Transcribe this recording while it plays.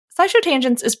SciShow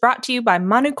Tangents is brought to you by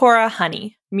Manukora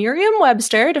Honey.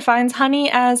 Merriam-Webster defines honey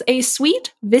as a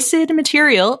sweet, viscid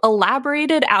material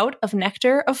elaborated out of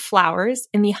nectar of flowers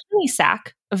in the honey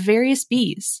sac of various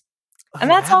bees. And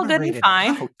that's all good and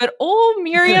fine, but old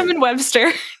Merriam and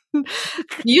Webster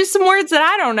used some words that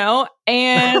I don't know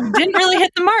and didn't really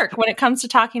hit the mark when it comes to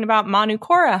talking about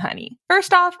Manukora honey.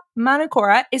 First off,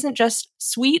 Manukora isn't just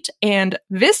sweet and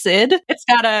viscid. It's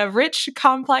got a rich,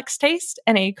 complex taste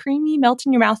and a creamy,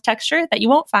 melt-in-your-mouth texture that you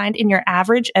won't find in your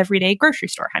average, everyday grocery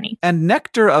store honey. And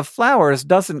nectar of flowers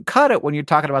doesn't cut it when you're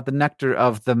talking about the nectar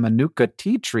of the Manuka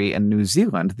tea tree in New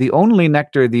Zealand, the only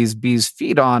nectar these bees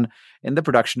feed on in the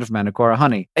production of Manukora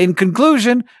honey. In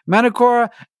conclusion, Manukora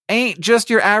ain't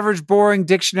just your average boring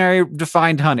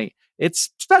dictionary-defined honey. It's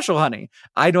special honey.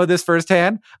 I know this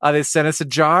firsthand. They sent us a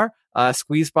jar, a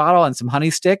squeeze bottle, and some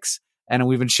honey sticks, and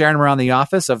we've been sharing them around the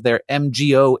office of their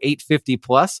MGO 850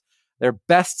 Plus, their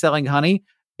best-selling honey.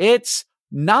 It's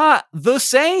not the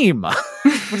same.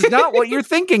 It's not what you're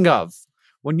thinking of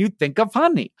when you think of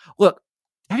honey. Look,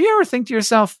 have you ever think to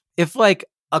yourself, if like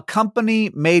a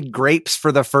company made grapes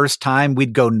for the first time,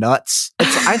 we'd go nuts?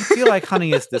 I feel like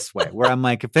honey is this way, where I'm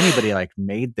like, if anybody like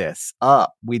made this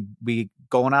up, we'd be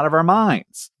going out of our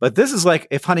minds. But this is like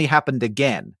if honey happened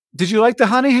again. Did you like the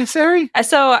honey, Sari?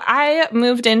 So I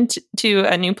moved into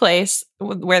a new place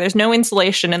where there's no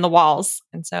insulation in the walls.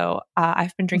 And so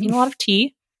I've been drinking a lot of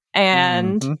tea.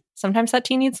 And sometimes that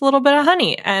tea needs a little bit of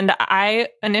honey. And I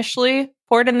initially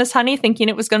poured in this honey thinking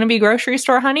it was going to be grocery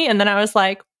store honey. And then I was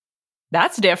like,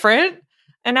 that's different.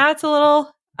 And now it's a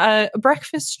little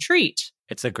breakfast treat.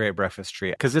 It's a great breakfast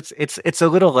treat because it's a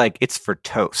little like it's for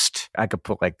toast. I could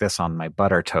put like this on my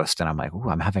butter toast and I'm like, ooh,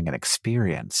 I'm having an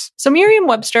experience. So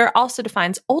Merriam-Webster also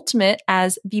defines ultimate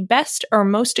as the best or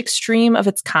most extreme of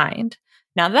its kind.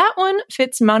 Now that one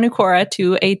fits Manukora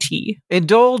to a T.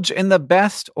 Indulge in the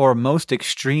best or most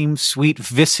extreme sweet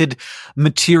viscid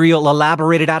material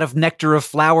elaborated out of nectar of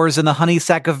flowers in the honey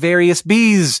sac of various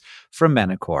bees from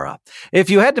Manukora. If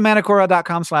you head to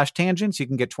manukora.com/tangents, you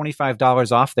can get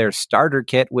 $25 off their starter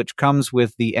kit, which comes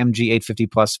with the MG 850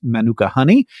 Plus Manuka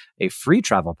honey, a free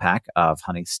travel pack of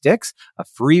honey sticks, a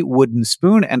free wooden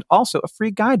spoon, and also a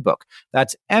free guidebook.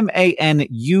 That's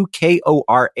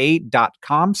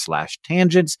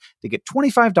manukora.com/tangents to get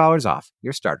 $25 off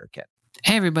your starter kit.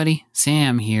 Hey everybody,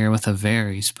 Sam here with a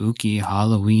very spooky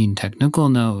Halloween technical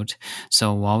note.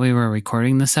 So while we were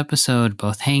recording this episode,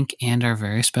 both Hank and our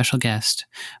very special guest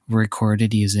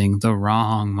recorded using the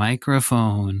wrong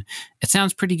microphone. It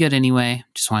sounds pretty good anyway.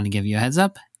 Just wanted to give you a heads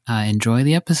up. Enjoy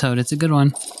the episode. It's a good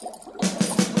one.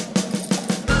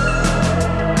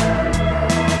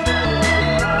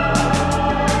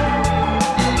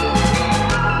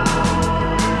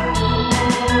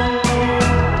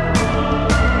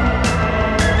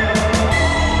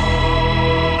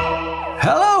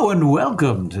 And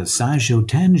welcome to SciShow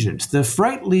Tangents, the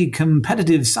frightly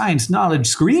competitive science knowledge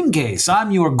screen case.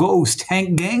 I'm your ghost,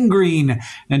 Hank Gangrene,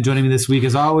 and joining me this week,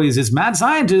 as always, is mad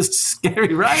scientist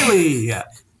Scary Riley.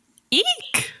 Eek!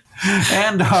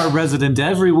 And our resident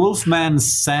every wolfman,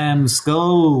 Sam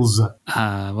Skulls.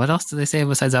 What else do they say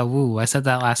besides "awoo"? I said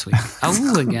that last week.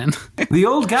 Awoo again. The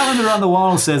old calendar on the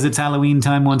wall says it's Halloween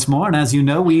time once more, and as you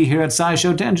know, we here at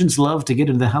SciShow Tangents love to get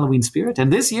into the Halloween spirit,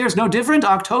 and this year's no different.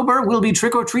 October will be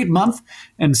trick-or-treat month,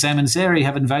 and Sam and Sari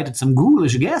have invited some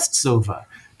ghoulish guests over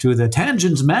to the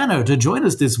Tangents Manor to join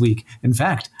us this week. In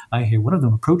fact, I hear one of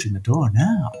them approaching the door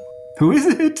now. Who is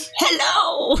it?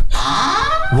 Hello!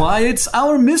 Why, it's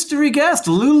our mystery guest,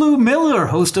 Lulu Miller,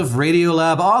 host of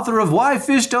Radiolab, author of Why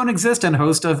Fish Don't Exist, and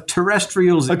host of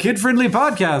Terrestrials, a kid-friendly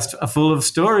podcast full of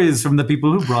stories from the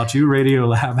people who brought you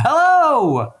Radiolab.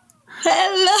 Hello!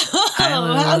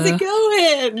 Hello! How's it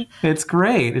going? It's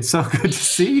great. It's so good to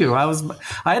see you. I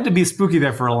had to be spooky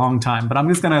there for a long time, but I'm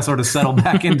just going to sort of settle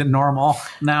back into normal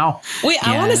now. Wait,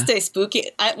 I want to stay spooky.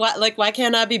 Why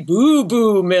can't I be Boo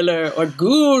Boo Miller or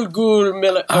Ghoul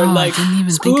Miller or I didn't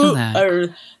even think of that. Or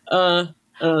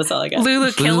that's all I got.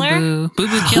 Lulu Killer? Boo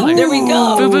Boo Killer. There we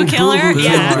go. Boo Boo Killer? Boo Boo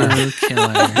Yeah.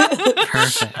 Killer.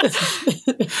 Perfect.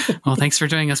 Well, thanks for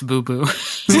joining us, Boo Boo.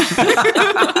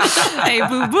 Hey,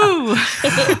 Boo Boo.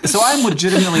 So I'm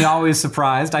legitimately always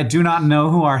surprised. I do not know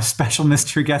who our special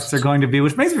mystery guests are going to be,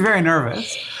 which makes me very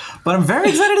nervous. But I'm very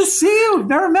excited to see you. We've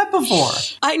never met before.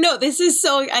 I know, this is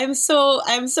so. I'm so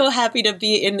happy to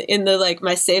be in the like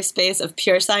my safe space of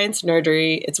pure science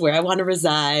nerdery. It's where I want to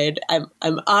reside.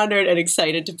 I'm honored and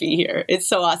excited to be here. It's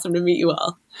so awesome to meet you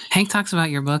all. Hank talks about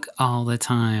your book all the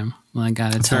time. Well, I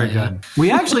gotta tell you. Good.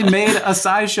 We actually made a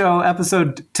SciShow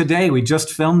episode today. We just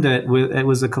filmed it. It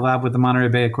was a collab with the Monterey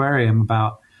Bay Aquarium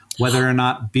about whether or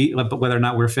not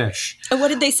we're fish. And what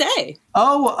did they say?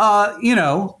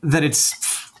 Oh, that it's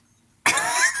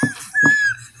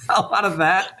a lot of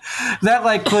that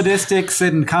like cladistics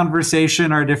and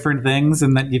conversation are different things,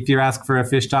 and that if you ask for a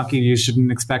fish donkey, you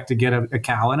shouldn't expect to get a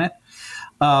cow in it.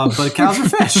 But cows are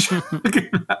fish.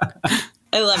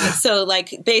 I love it. So,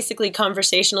 like, basically,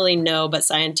 conversationally, no, but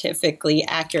scientifically,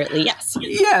 accurately, yes.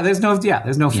 Yeah, there's no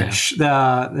fish.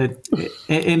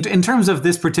 In terms of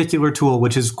this particular tool,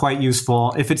 which is quite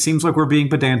useful, if it seems like we're being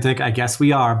pedantic, I guess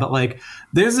we are. But like,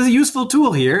 there's a useful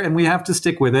tool here, and we have to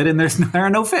stick with it. And there are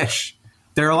no fish.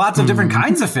 There are lots of different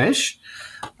kinds of fish.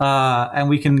 And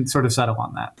we can sort of settle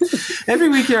on that. Every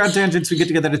week here on Tangents, we get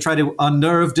together to try to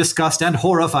unnerve, disgust, and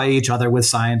horrify each other with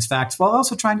science facts while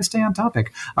also trying to stay on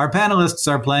topic. Our panelists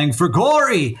are playing for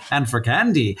Gory and for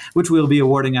Candy, which we'll be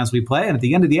awarding as we play. And at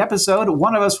the end of the episode,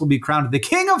 one of us will be crowned the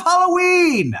King of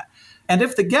Halloween. And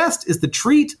if the guest is the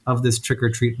treat of this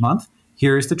trick-or-treat month,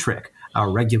 here's the trick. Our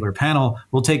regular panel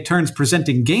will take turns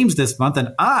presenting games this month, and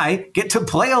I get to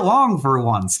play along for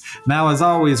once. Now, as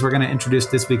always, we're going to introduce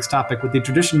this week's topic with the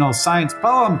traditional science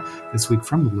poem, this week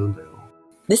from Lulu.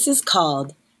 This is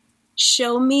called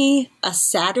Show Me a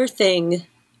Sadder Thing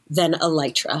Than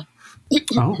Elytra.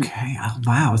 Okay.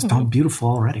 Wow, it's beautiful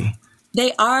already.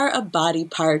 They are a body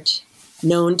part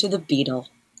known to the beetle.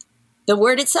 The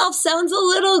word itself sounds a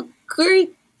little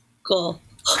Greekle.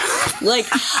 like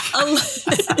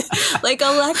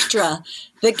Electra,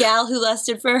 the gal who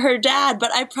lusted for her dad.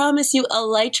 But I promise you,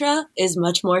 Elytra is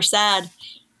much more sad.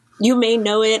 You may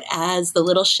know it as the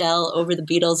little shell over the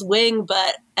beetle's wing,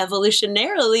 but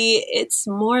evolutionarily, it's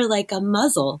more like a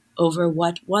muzzle over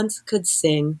what once could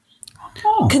sing.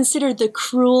 Oh. Consider the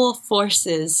cruel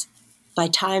forces by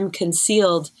time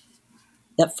concealed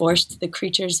that forced the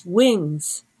creature's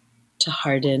wings to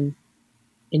harden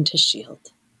into shield.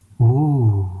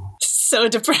 Ooh. So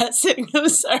depressing. I'm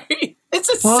sorry. It's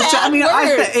a sad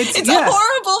word. It's a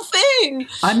horrible thing.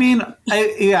 I mean,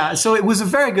 so it was a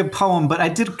very good poem, but I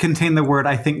did contain the word,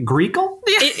 I think, Greekle?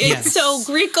 Yes. So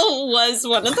Greekle was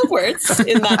one of the words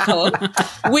in that poem,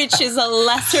 which is a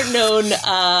lesser-known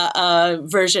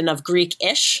version of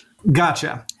Greek-ish.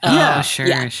 Gotcha.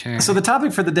 Sure. So the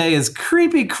topic for the day is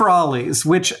creepy crawlies,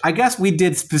 which I guess we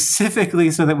did specifically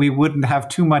so that we wouldn't have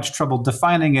too much trouble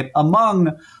defining it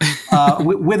among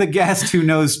with a guest who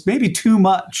knows maybe too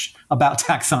much about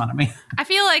taxonomy. I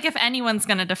feel like if anyone's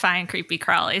going to define creepy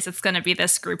crawlies, it's going to be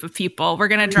this group of people. We're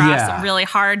going to draw some really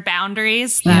hard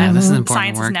boundaries that this is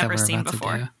important science has work never that we're seen about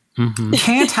before. to do. Mm-hmm.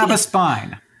 Can't have a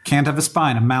spine.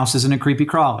 A mouse isn't a creepy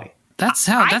crawly. That's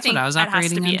what I was operating under. It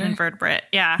has to be under. an invertebrate.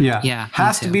 Yeah.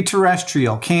 Has to be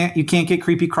terrestrial. You can't get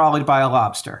creepy crawlied by a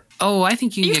lobster. Oh, I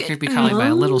think you can get creepy crawlied by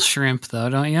a little shrimp, though,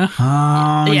 don't you?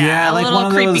 Oh, yeah, a like little one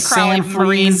of creepy those crawly sand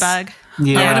marine fleas. bug. What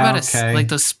Yeah, about like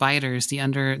those spiders,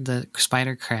 the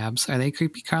spider crabs? Are they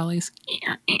creepy crawlies?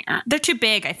 They're too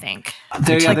big, I think.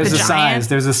 There's the a size.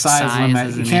 There's a size limit.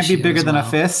 is You an can't be issue bigger as than a well.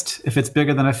 fist. If it's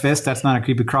bigger than a fist, that's not a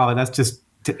creepy crawly. That's just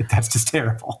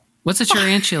terrible. What's a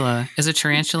tarantula? Is a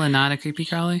tarantula not a creepy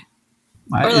crawly?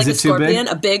 Or Is like it a too scorpion,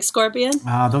 big? a big scorpion.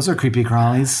 Those are creepy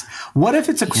crawlies. What if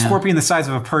it's a scorpion the size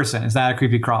of a person? Is that a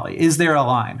creepy crawly? Is there a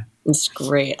line? It's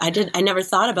great. I never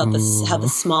thought about this, how the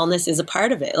smallness is a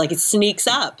part of it. Like it sneaks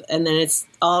up and then it's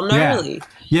all gnarly.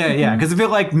 Yeah. Because if it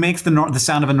like makes the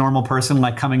sound of a normal person,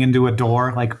 like coming into a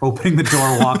door, like opening the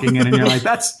door, walking in, and you're like,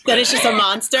 that it's just a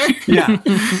monster. Yeah,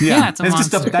 it's a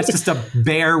monster. That's just a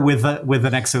bear with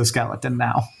an exoskeleton.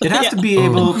 Now it has to be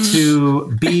able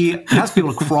to be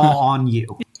crawl on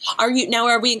you. Are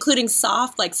we including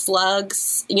soft like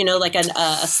slugs? Like a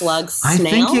slug snail? I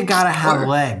think you gotta have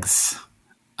legs.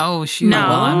 Oh shoot! No.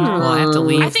 Well, I have to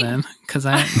leave think- then because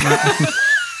I.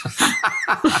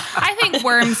 I think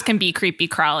worms can be creepy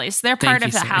crawlies. They're part you,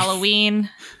 of the Sarah. Halloween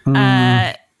bowl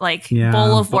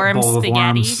of worms bowl of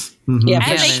spaghetti. worms. Mm-hmm. Yeah, And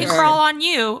for they sure. can crawl on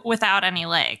you without any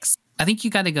legs. I think you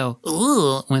got to go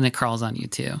ooh when it crawls on you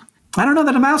too. I don't know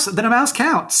that a mouse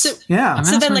counts. So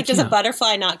mouse then, would does a count.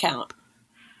 butterfly not count?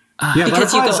 Yeah,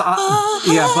 Because you butterflies.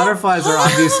 go, Butterflies are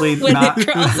obviously when not. it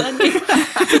crawls on you.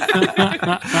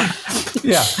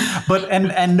 Yeah, but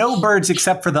and no birds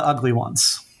except for the ugly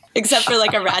ones. Except for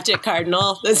like a ratchet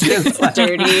cardinal that's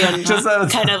dirty and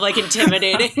kind of like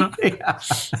intimidating.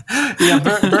 Birds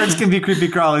can be creepy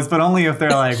crawlies, but only if they're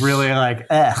like really like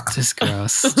ugh. Just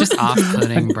gross. Just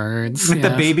off-putting birds. Like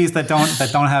the babies that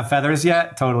don't have feathers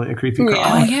yet, totally a creepy crawly.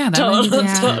 Oh yeah,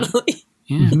 that Totally.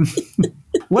 Yeah.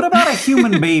 What about a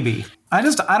human baby? I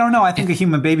don't know. I think a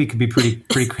human baby could be pretty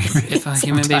creepy. If a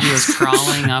human baby was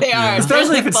crawling up, They are,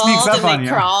 Especially if it sneaks up on they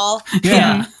you. crawl.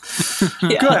 Yeah.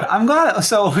 Yeah. Good. I'm glad.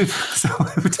 So Okay,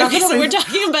 so we're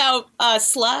talking about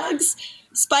slugs,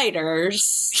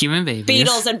 spiders, human babies,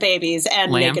 beetles, and babies,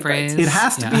 and naked birds. lampreys. it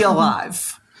has to be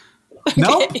alive.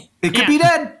 No, it could be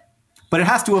dead, but it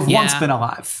has to have once been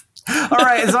alive. All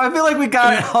right, so I feel like we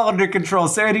got it all under control.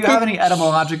 Sarah, do you have any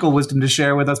etymological wisdom to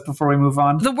share with us before we move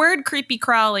on? The word creepy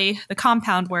crawly, the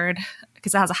compound word,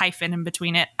 because it has a hyphen in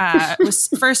between it, was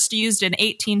first used in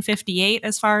 1858,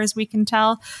 as far as we can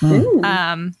tell,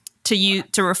 to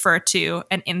refer to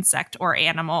an insect or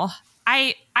animal.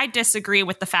 I disagree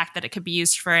with the fact that it could be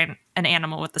used for an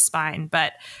animal with a spine,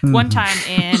 but one time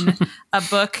in a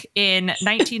book in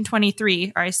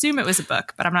 1923, or I assume it was a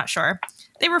book, but I'm not sure,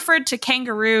 they referred to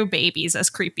kangaroo babies as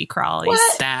creepy crawlies.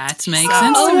 What? That makes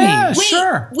sense to me. Yeah, Wait,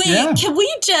 sure. Wait, Yeah. can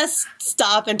we just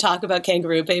stop and talk about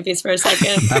kangaroo babies for a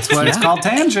second? That's what it's called,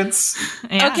 tangents.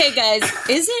 Yeah. Okay, guys,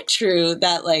 is it true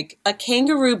that like a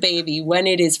kangaroo baby, when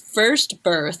it is first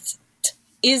birthed,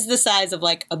 is the size of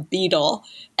like a beetle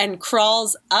and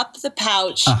crawls up the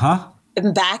pouch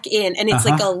and back in, and it's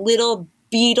like a little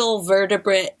beetle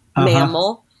vertebrate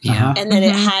mammal, Yeah. and then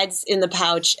it hides in the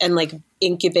pouch and like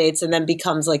incubates and then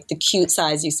becomes like the cute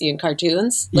size you see in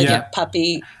cartoons, like Yeah. a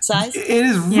puppy size? It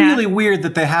is really weird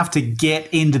that they have to get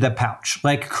into the pouch.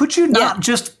 Like, could you not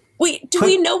just... Wait, do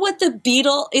we know what the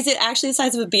beetle, is it actually the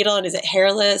size of a beetle and is it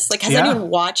hairless? Like, has anyone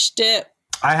watched it?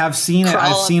 I have seen it.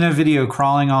 I've Crawl. seen a video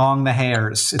crawling along the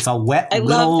hairs. It's a wet I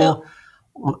love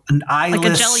little, an eyeless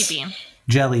Like a jelly bean.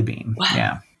 Jelly bean. Wow.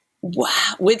 Yeah.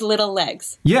 Wow, with little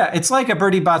legs. Yeah, it's like a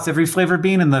Birdie Bots every flavor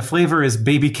bean, and the flavor is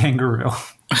baby kangaroo.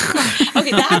 Okay,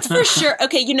 that's for sure.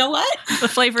 Okay, you know what? The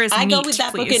flavor is I meat, go with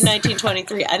that book please. in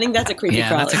 1923. I think that's a creepy Yeah,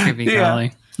 crawler. that's a creepy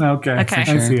crawly. Okay, Okay. I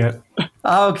For see it.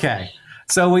 Okay.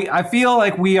 So I feel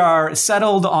like we are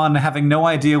settled on having no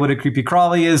idea what a creepy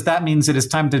crawly is. That means it is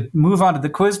time to move on to the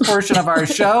quiz portion of our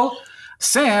show.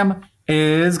 Sam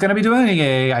is going to be doing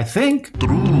I think.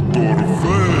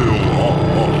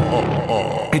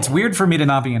 It's weird for me to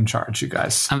not be in charge, you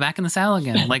guys. I'm back in the saddle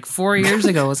again. Like 4 years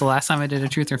ago was the last time I did a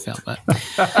truth or fail, but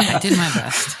I did my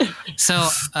best. So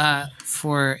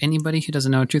for anybody who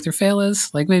doesn't know what truth or fail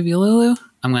is, like maybe Lulu,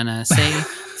 I'm going to say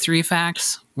 3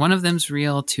 facts. One of them's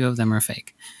real, 2 of them are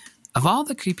fake. Of all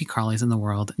the creepy crawlies in the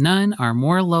world, none are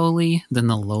more lowly than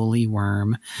the lowly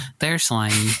worm. They're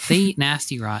slimy. They eat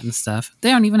nasty, rotten stuff. They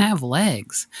don't even have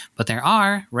legs. But there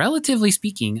are, relatively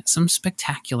speaking, some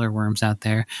spectacular worms out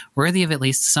there, worthy of at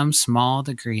least some small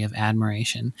degree of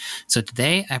admiration. So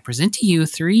today, I present to you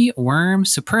 3 worm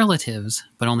superlatives,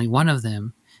 but only one of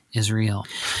them is real.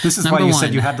 This is Number why you 1.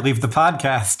 said you had to leave the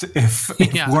podcast if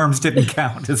Yeah. worms didn't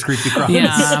count as creepy crawlies. Yeah,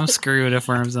 I'm screwed if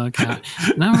worms don't count.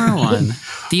 Number 1,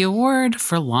 the award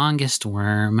for longest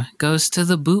worm goes to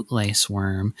the bootlace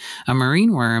worm, a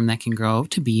marine worm that can grow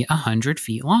to be 100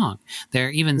 feet long. There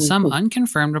are even some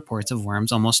unconfirmed reports of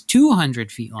worms almost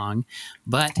 200 feet long,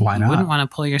 but Why you not? wouldn't want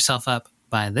to pull yourself up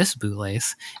by this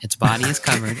bootlace. Its body is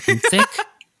covered in thick,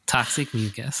 toxic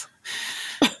mucus.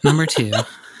 Number 2.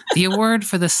 The award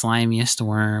for the slimiest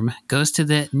worm goes to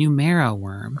the Numera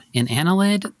worm, an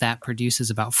annelid that produces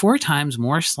about 4 times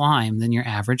more slime than your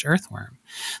average earthworm.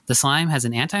 The slime has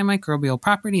an antimicrobial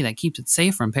property that keeps it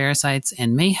safe from parasites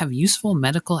and may have useful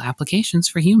medical applications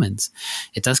for humans.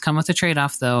 It does come with a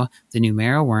trade-off, though. The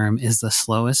Numera worm is the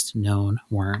slowest known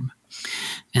worm.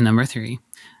 And number 3.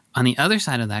 On the other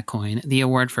side of that coin, the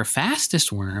award for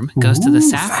fastest worm goes to the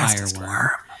sapphire fastest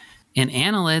worm. An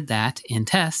annelid that, in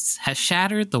tests, has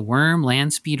shattered the worm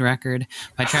land speed record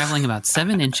by traveling about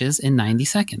 7 inches in 90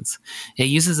 seconds. It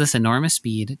uses this enormous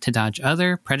speed to dodge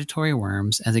other predatory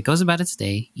worms as it goes about its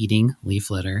day eating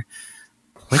leaf litter.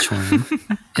 Which worm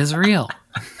is real?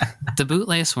 The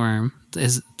bootlace worm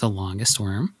is the longest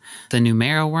worm, the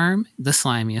Numera worm, the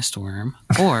slimiest worm,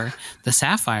 or the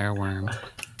sapphire worm,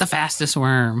 the fastest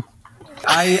worm.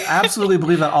 I absolutely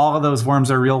believe that all of those worms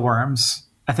are real worms.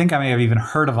 I think I may have even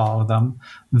heard of all of them.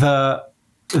 The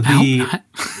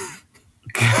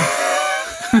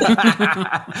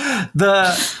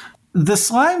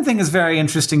slime thing is very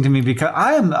interesting to me because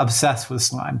I am obsessed with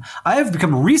slime. I have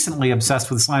become recently obsessed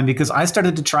with slime because I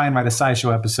started to try and write a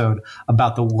SciShow episode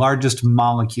about the largest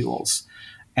molecules.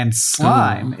 And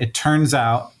slime, it turns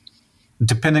out,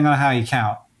 depending on how you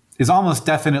count, is almost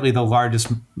definitely the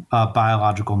largest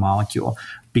biological molecule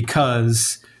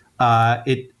because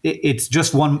it's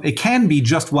just one. It can be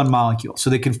just one molecule,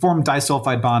 so they can form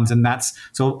disulfide bonds, and that's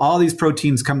so all these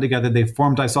proteins come together. They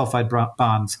form disulfide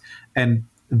bonds, and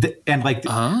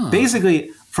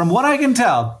basically, from what I can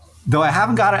tell, though I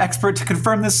haven't got an expert to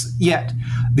confirm this yet,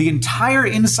 the entire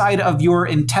inside of your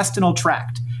intestinal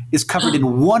tract is covered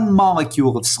in one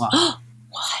molecule of slime.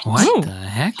 What the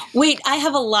heck? Wait, I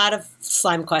have a lot of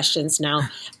slime questions now.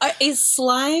 Is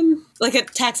slime like a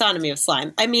taxonomy of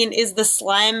slime? I mean, is the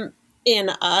slime in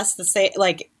us the same?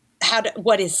 Like,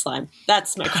 what is slime?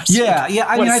 That's my question. Yeah.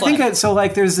 I What mean, is I think slime? so.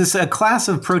 Like, there's this class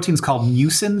of proteins called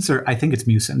mucins, or I think it's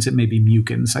mucins. It may be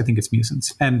mucins. I think it's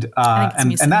mucins, and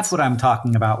mucins. and that's what I'm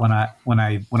talking about when I'm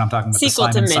talking about Sequel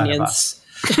the slime to inside Minions. of us.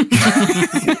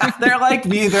 They're like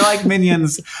me. They're like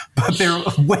Minions, but they're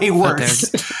way But they're worse.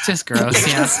 just gross.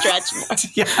 Yeah. Stretch more.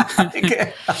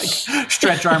 Yeah, like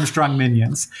Stretch Armstrong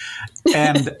Minions,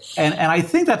 and I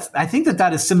think that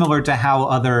is similar to how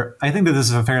I think that this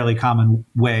is a fairly common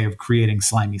way of creating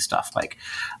slimy stuff, like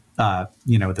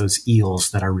those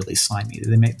eels that are really slimy.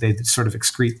 They sort of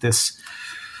excrete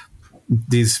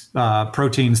these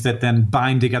proteins that then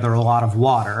bind together a lot of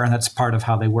water, and that's part of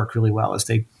how they work really well. Is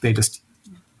they just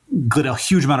get a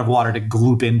huge amount of water to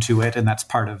gloop into it, and that's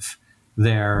part of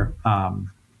their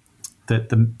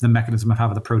the mechanism of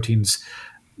how the proteins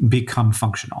become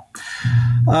functional.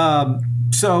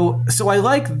 So I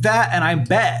like that, and I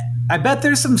bet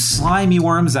there's some slimy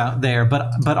worms out there,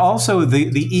 but also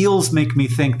the eels make me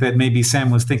think that maybe Sam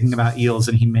was thinking about eels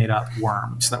and he made up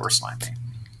worms that were slimy.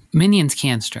 Minions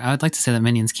can stretch. I would like to say that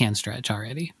minions can stretch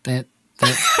already. I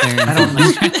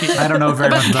don't know very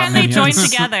But much about can they join Minions.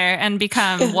 together and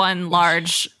become one They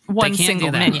can't single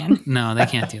do that. minion? No, they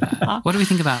can't do that. What do we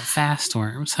think about fast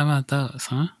worms? How about those,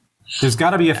 huh? There's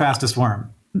got to be a fastest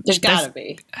worm. There's gotta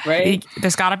be, right?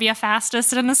 There's got to be a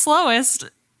fastest and a slowest.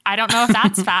 I don't know if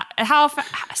that's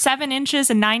 7 inches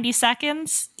in 90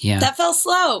 seconds. Yeah. That felt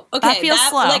slow. Okay, That feels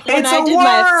slow. Like when It's I a did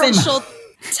my worm! official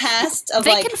test of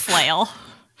They like can flail.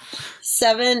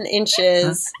 7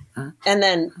 inches, and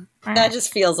then that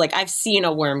just feels like I've seen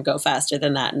a worm go faster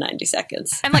than that in 90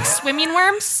 seconds. And like swimming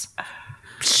worms,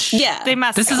 Yeah, they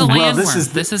must. This go. is a land this worm.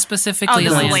 is This is specifically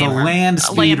this a is land The worm. land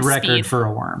speed Land record speed. for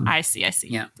a worm. I see.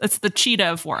 Yeah. It's the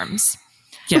cheetah of worms.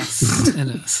 Yes, it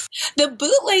is. the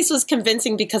bootlace was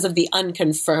convincing because of the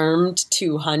unconfirmed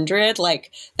 200.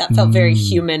 Like that felt very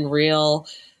human, real,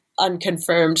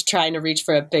 unconfirmed, trying to reach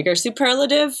for a bigger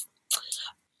superlative.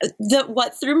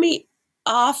 What threw me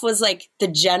off was like the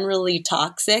generally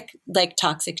toxic, like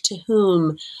toxic to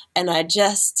whom, and I'm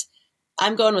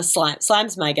going with slime.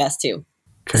 Slime's my guess too.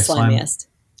 Okay, The slime. slimiest.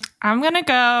 I'm gonna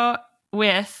go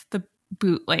with the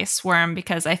bootlace worm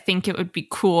because I think it would be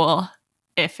cool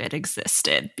if it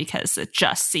existed because it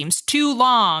just seems too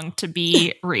long to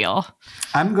be real.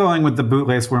 I'm going with the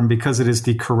bootlace worm because it is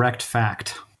the correct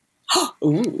fact.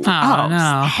 Ooh. Oh,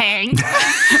 no. Hank.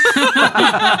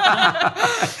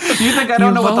 You think I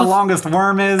don't know what the longest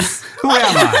worm is? Who am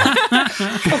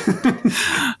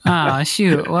I? Oh,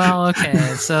 shoot. Well, okay.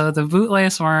 So the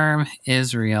bootlace worm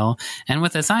is real. And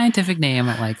with a scientific name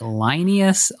like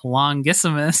Linnaeus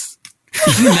longissimus,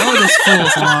 you know this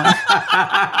fool's long.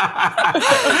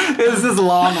 Is this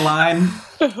long line?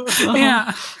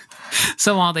 Yeah.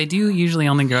 So while they do usually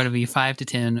only grow to be 5 to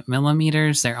 10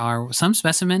 millimeters, there are some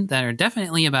specimens that are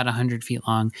definitely about 100 feet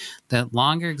long. The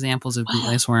longer examples of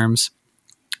bootlace worms,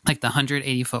 like the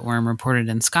 180-foot worm reported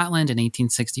in Scotland in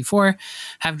 1864,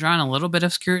 have drawn a little bit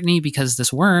of scrutiny because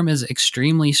this worm is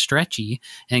extremely stretchy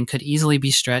and could easily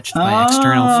be stretched by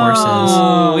external forces.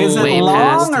 Oh, is it way long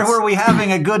past or its- were we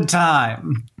having a good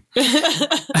time? I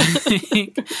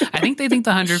think they think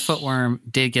the 100-foot worm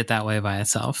did get that way by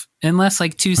itself. Unless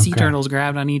like two sea turtles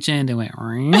grabbed on each end and went,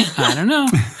 "Ring." I don't know.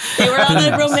 They were on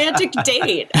a romantic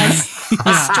date, a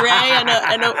stray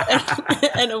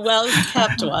and a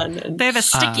well-kept one. And They're the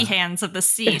sticky hands of the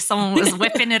sea. Someone was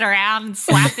whipping it around and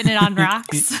slapping it on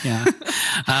rocks. Yeah.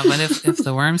 But if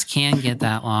the worms can get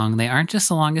that long, they aren't just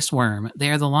the longest worm.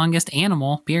 They are the longest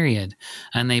animal, period.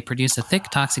 And they produce a thick,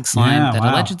 toxic slime Yeah, that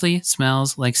wow. allegedly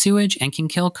smells like sewage and can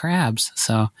kill crabs.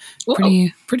 So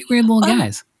pretty weird little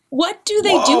guys. what do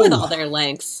they do with all their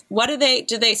lengths? What do they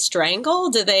strangle?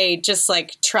 Do they just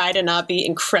like try to not be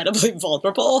incredibly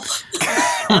vulnerable?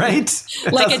 Right?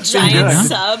 It Like a doesn't seem giant good.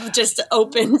 sub just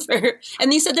open for,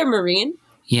 and you said they're marine?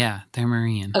 Yeah, they're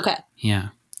marine. Okay. Yeah.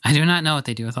 I do not know what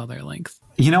they do with all their length.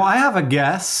 You know, I have a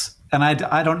guess, and I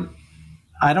don't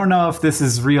know if this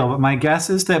is real, but my guess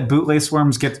is that bootlace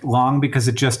worms get long because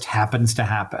it just happens to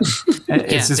happen.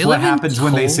 It's just they what live in happens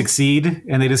when they cold- succeed,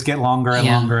 and they just get longer and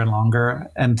Yeah. longer and longer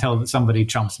until somebody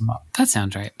chumps them up. That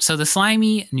sounds right. So the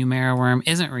slimy Numera worm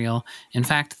isn't real. In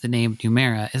fact, the name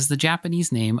Numera is the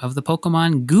Japanese name of the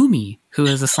Pokemon Gumi, who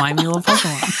is a slimy little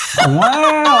Pokemon.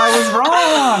 Wow, I was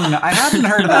wrong. I hadn't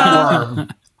heard of that worm.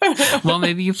 Well,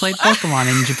 maybe you played Pokemon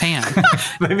in Japan.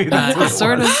 Maybe that's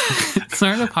what it It's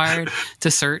sort of hard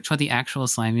to search what the actual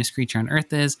slimiest creature on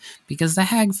Earth is because the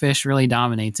hagfish really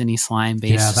dominates any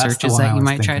slime-based that's the searches one I that you was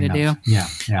might try to thinking do. of.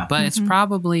 Yeah. But it's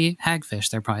probably hagfish.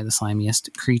 They're probably the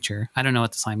slimiest creature. I don't know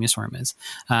what the slimiest worm is.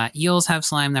 Eels have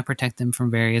slime that protect them from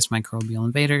various microbial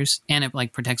invaders, and it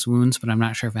like protects wounds, but I'm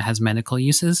not sure if it has medical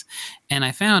uses. And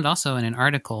I found also in an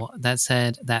article that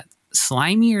said that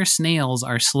slimier snails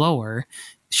are slower.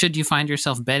 Should you find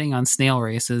yourself betting on snail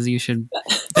races, you should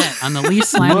bet on the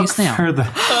least slimy Look snail. for the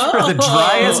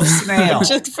driest snail.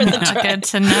 Just for the Good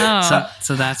to know.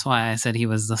 So that's why I said he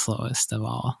was the slowest of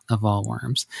all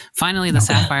worms. Finally, the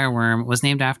sapphire worm was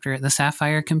named after the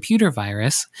sapphire computer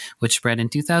virus, which spread in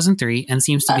 2003 and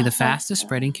seems to be the fastest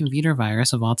spreading computer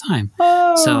virus of all time.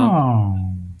 So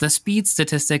the speed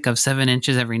statistic of 7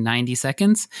 inches every 90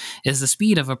 seconds is the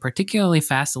speed of a particularly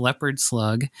fast leopard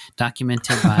slug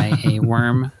documented by a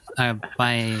worm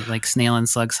by like snail and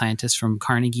slug scientists from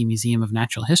Carnegie Museum of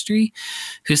Natural History,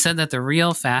 who said that the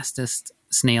real fastest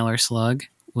snail or slug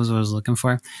was what I was looking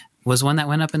for, was one that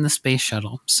went up in the space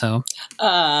shuttle. So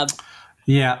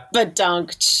yeah. but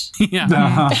dunked.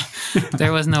 yeah,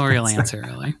 there was no real answer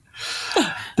really.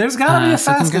 There's got to be a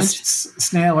so fastest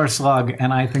snail or slug,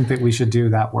 and I think that we should do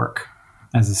that work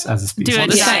as a species. Do Well,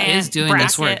 it. this guy giant is doing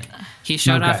this work. bracket. He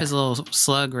showed off Okay. his little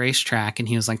slug racetrack, and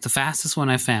he was like, the fastest one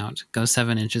I found goes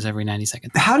 7 inches every 90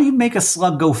 seconds. How do you make a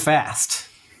slug go fast?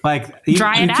 Like you,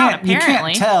 Dry you it out, can't, you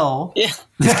apparently. can't tell.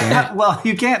 Yeah. Well,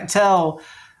 you can't tell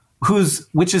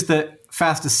which is the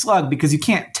fastest slug because you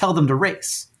can't tell them to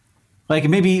race. Like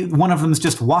maybe one of them's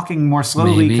just walking more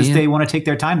slowly Maybe. because they want to take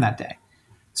their time that day.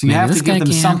 So you Maybe have to this give guy them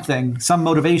can. something, some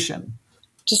motivation.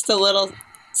 Just a little,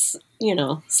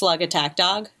 slug attack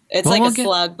dog. It's Well, like we'll a get-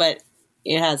 slug, but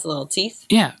it has little teeth.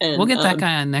 Yeah, And, we'll get that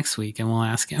guy on next week, and we'll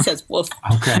ask him. It says woof.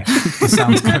 Okay, that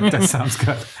sounds good. That sounds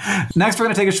good. Next, we're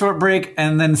going to take a short break,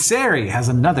 and then Sari has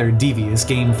another devious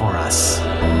game for us.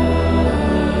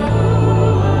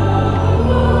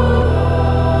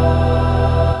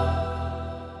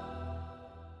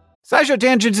 SciShow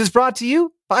Tangents is brought to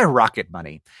you by Rocket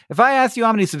Money. If I asked you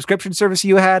how many subscription services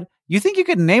you had, you think you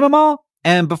could name them all?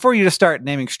 And before you just start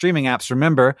naming streaming apps,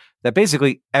 remember that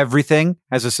basically everything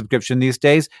has a subscription these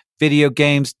days. Video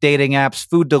games, dating apps,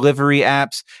 food delivery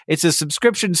apps. It's a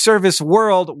subscription service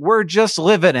world. We're just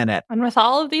living in it. And with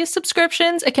all of these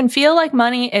subscriptions, it can feel like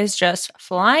money is just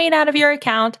flying out of your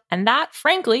account, and that,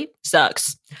 frankly,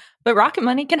 sucks. But Rocket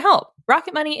Money can help.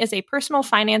 Rocket Money is a personal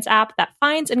finance app that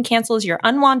finds and cancels your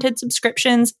unwanted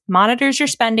subscriptions, monitors your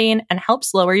spending, and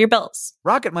helps lower your bills.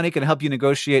 Rocket Money can help you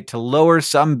negotiate to lower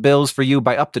some bills for you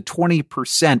by up to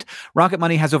 20%. Rocket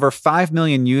Money has over 5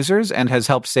 million users and has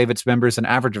helped save its members an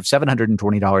average of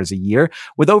 $720 a year,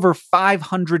 with over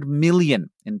 500 million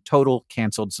in total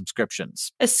canceled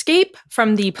subscriptions. Escape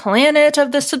from the planet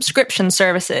of the subscription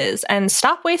services and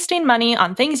stop wasting money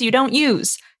on things you don't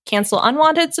use. Cancel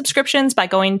unwanted subscriptions by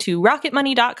going to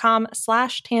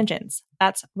rocketmoney.com/tangents.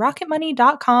 That's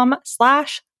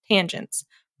rocketmoney.com/tangents.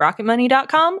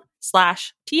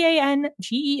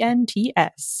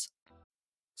 rocketmoney.com/tangents.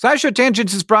 SciShow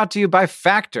Tangents is brought to you by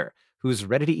Factor, whose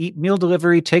ready-to-eat meal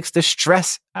delivery takes the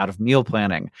stress out of meal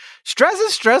planning. Stress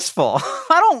is stressful.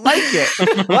 I don't like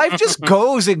it. Life just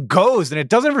goes and goes, and it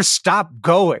doesn't ever stop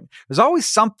going. There's always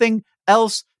something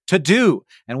else to do.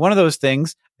 And one of those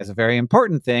things is a very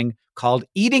important thing called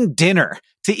eating dinner.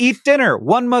 To eat dinner,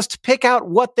 one must pick out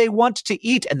what they want to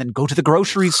eat and then go to the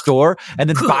grocery store and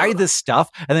then buy the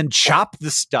stuff and then chop the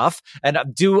stuff and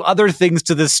do other things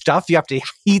to this stuff. You have to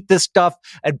heat the stuff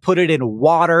and put it in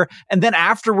water. And then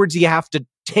afterwards, you have to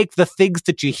take the things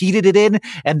that you heated it in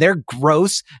and they're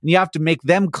gross and you have to make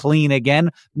them clean again.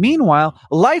 Meanwhile,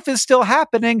 life is still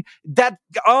happening. That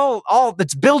all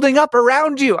that's building up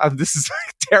around you. This is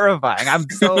terrifying.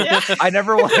 I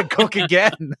never want to cook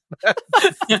again.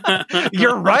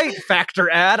 You're right, Factor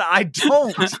ad. I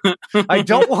don't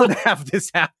want to have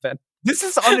this happen. This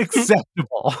is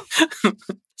unacceptable.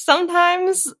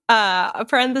 Sometimes,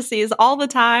 parentheses, all the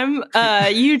time,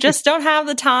 you just don't have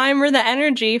the time or the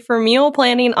energy for meal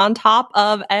planning on top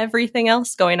of everything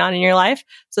else going on in your life.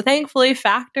 So thankfully,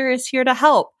 Factor is here to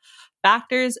help.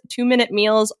 Factor's 2-minute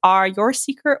meals are your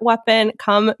secret weapon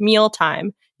come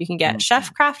mealtime. You can get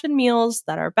chef-crafted meals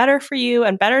that are better for you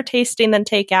and better tasting than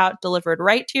takeout, delivered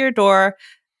right to your door,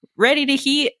 ready to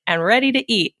heat and ready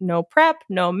to eat. No prep,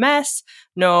 no mess,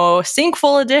 no sink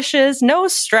full of dishes, no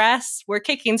stress. We're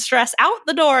kicking stress out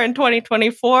the door in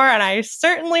 2024, and I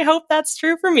certainly hope that's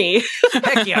true for me.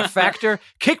 Heck yeah, Factor.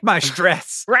 Kick my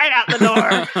stress. Right out the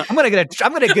door. I'm gonna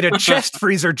get a chest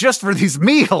freezer just for these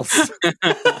meals.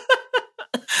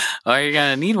 Or you're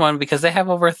going to need one because they have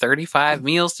over 35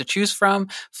 meals to choose from,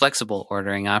 flexible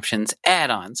ordering options,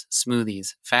 add-ons,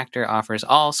 smoothies. Factor offers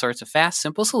all sorts of fast,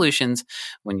 simple solutions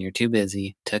when you're too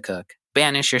busy to cook.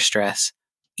 Banish your stress,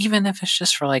 even if it's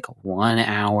just for like 1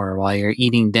 hour while you're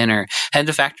eating dinner. Head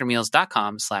to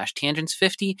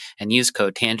factormeals.com/tangents50 and use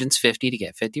code tangents50 to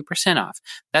get 50% off.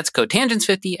 That's code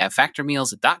tangents50 at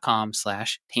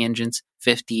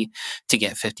factormeals.com/tangents50 to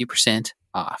get 50%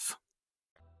 off.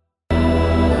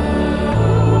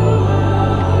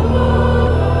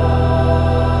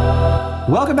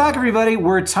 Welcome back, everybody.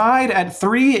 We're tied at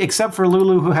 3, except for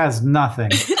Lulu, who has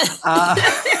nothing.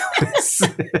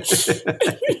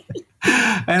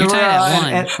 And You're tied at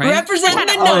 1, right? Representing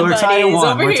the Oh, we're tied at nobodies 1.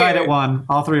 over We're tied here. at 1.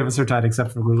 All 3 of us are tied,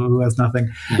 except for Lulu, who has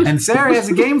nothing. And Sari has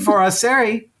a game for us.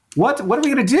 Sari, what are we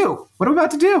going to do? What are we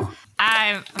about to do?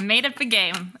 I've made up a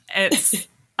game. It's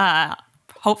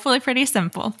hopefully pretty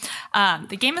simple.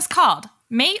 The game is called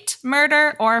Mate,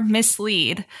 Murder, or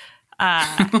Mislead.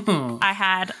 I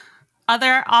had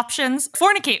other options: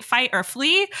 fornicate, fight, or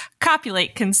flee;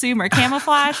 copulate, consume, or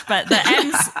camouflage. But the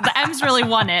M's really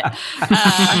won it.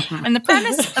 And the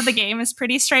premise of the game is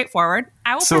pretty straightforward.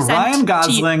 I will So present Ryan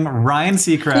Gosling, Ryan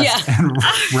Seacrest, and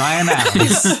Ryan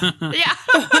Adams. Yeah.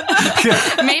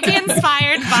 Maybe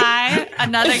inspired by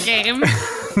another game,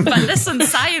 but this one's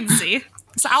science-y.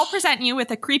 So I'll present you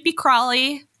with a creepy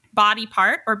crawly body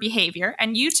part or behavior,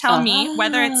 and you tell me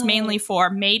whether it's mainly for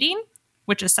mating,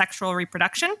 which is sexual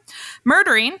reproduction,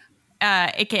 murdering,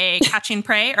 aka catching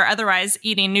prey or otherwise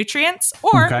eating nutrients,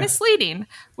 or misleading,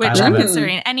 which I'm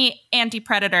considering any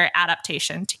anti-predator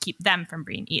adaptation to keep them from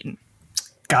being eaten.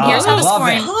 God, Here's how the love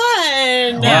scoring. it.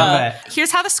 Fun. Love it.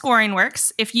 Here's how the scoring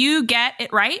works. If you get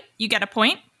it right, you get a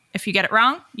point. If you get it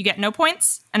wrong, you get no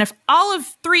points. And if all of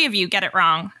 3 of you get it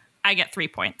wrong, I get 3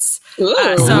 points.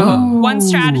 So one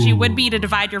strategy would be to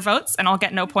divide your votes, and I'll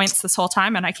get no points this whole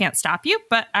time, and I can't stop you.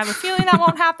 But I have a feeling that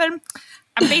won't happen.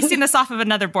 I'm basing this off of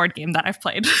another board game that I've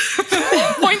played.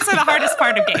 Points are the hardest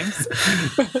part of games.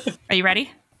 Are you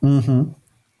ready? Mm-hmm.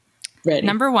 Ready.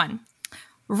 Number 1.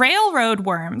 Railroad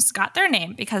worms got their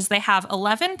name because they have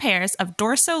 11 pairs of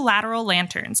dorsolateral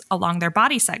lanterns along their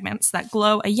body segments that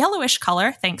glow a yellowish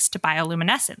color thanks to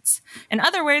bioluminescence. In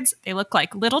other words, they look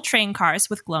like little train cars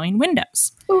with glowing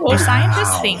windows. The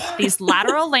scientists think these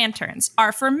lateral lanterns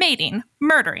are for mating,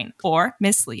 murdering, or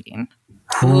misleading.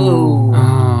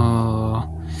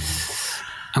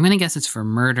 I'm going to guess it's for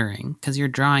murdering because you're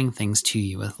drawing things to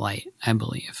you with light, I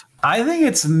believe. I think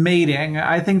it's mating.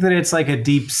 I think that it's like a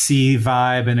deep sea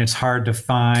vibe, and it's hard to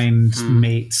find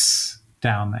mates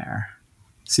down there.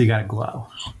 So you got to glow.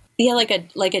 Yeah, like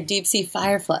a deep sea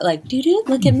firefly. Like, doo-doo,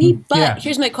 look at me. But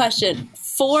here's my question.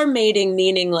 For mating,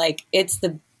 meaning like it's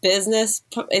the business,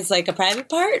 it's like a private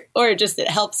part, or just it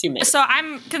helps you mate? So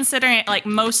I'm considering it like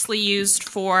mostly used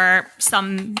for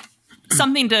something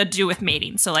to do with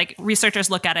mating. So like researchers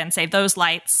look at it and say those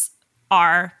lights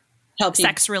are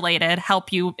sex related,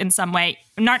 help you in some way.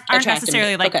 Aren't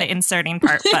necessarily like the inserting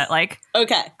part, but like are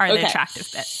the attractive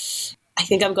bit. I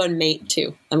think I'm going mate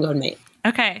too. I'm going mate.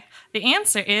 Okay. The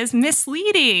answer is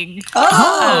misleading. Which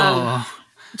I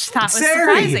thought was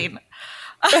surprising.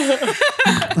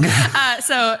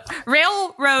 So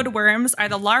railroad worms are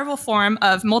the larval form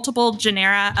of multiple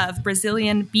genera of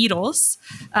Brazilian beetles.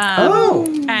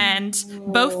 And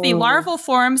both the larval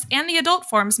forms and the adult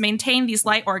forms maintain these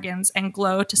light organs and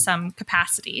glow to some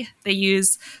capacity. They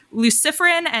use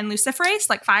luciferin and luciferase,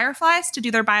 like fireflies, to do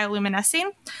their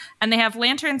bioluminescing. And they have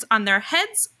lanterns on their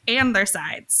heads and their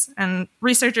sides. And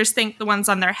researchers think the ones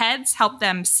on their heads help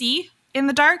them see in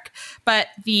the dark, but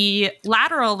the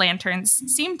lateral lanterns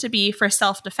seem to be for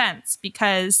self-defense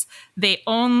because they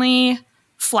only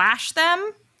flash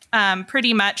them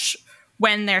pretty much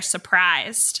when they're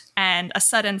surprised, and a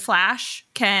sudden flash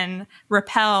can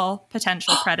repel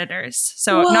potential predators.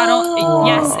 So not only,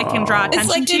 yes, it can draw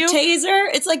attention to you. It's like a taser.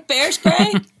 It's like bear spray.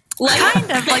 Kind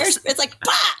of. It's like,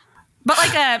 bah! But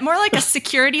like more like a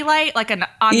security light, like on the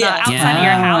outside of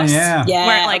your house,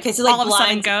 where it like, so like all of a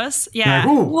sudden goes. Like,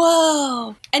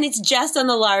 whoa! And it's just on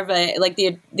the larva. Like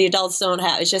the adults don't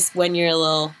have. It's just when you're a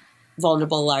little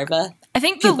vulnerable larva. I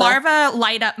think the larvae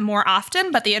light up more often,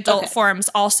 but the adult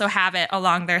forms also have it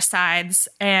along their sides,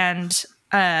 and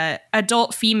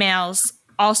adult females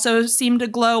also seem to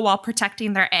glow while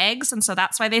protecting their eggs, and so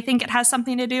that's why they think it has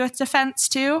something to do with defense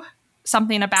too.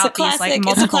 Something about these like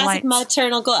multiple it's a classic lights.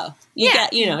 Maternal glow.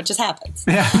 It just happens.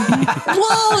 Yeah.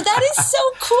 Whoa, that is so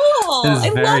cool. That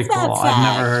is very love that cool. fact.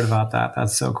 I've never heard about that.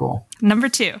 That's so cool. Number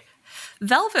 2.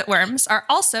 Velvet worms are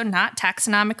also not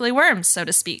taxonomically worms, so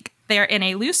to speak. They're in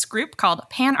a loose group called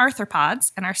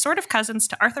panarthropods and are sort of cousins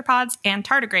to arthropods and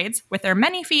tardigrades with their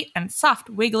many feet and soft,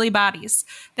 wiggly bodies.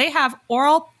 They have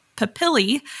oral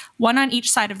papillae, one on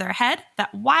each side of their head,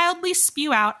 that wildly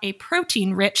spew out a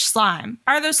protein-rich slime.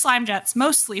 Are those slime jets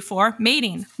mostly for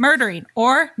mating, murdering,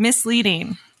 or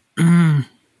misleading?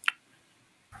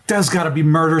 There's got to be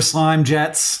murder slime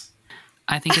jets.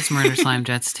 I think it's murder slime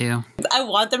jets too. I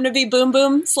want them to be boom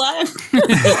boom slime.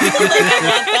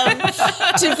 I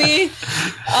want them to be.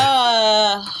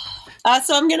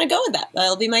 So I'm gonna go with that.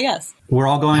 That'll be my guess. We're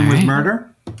all going with murder?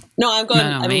 No, I'm going.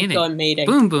 No, I'm mating. going mating.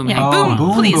 Boom boom. Yeah, Hank.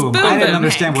 boom, please, boom, I didn't boom,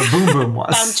 understand Hank. what boom boom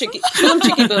was. Boom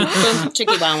chicky boom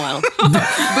chicky wow wow. Boom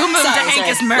boom to Hank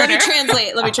is murder.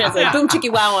 Let me translate. Boom chicky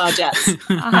wow wow jets.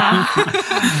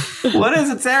 What is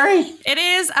it, Sari? It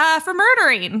is for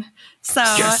murdering. So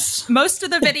Yes. most of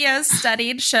the videos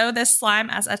studied show this slime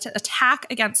as an attack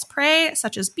against prey,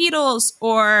 such as beetles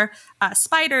or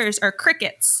spiders or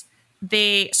crickets.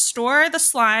 They store the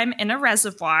slime in a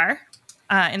reservoir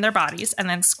in their bodies and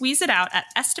then squeeze it out at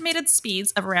estimated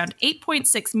speeds of around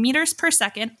 8.6 meters per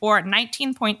second or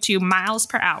 19.2 miles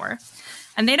per hour.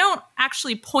 And they don't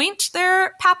actually point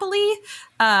their papillae.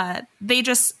 They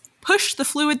just push the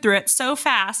fluid through it so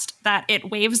fast that it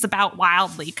waves about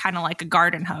wildly, kind of like a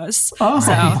garden hose. Oh,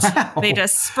 So wow. they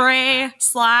just spray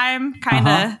slime kind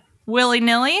of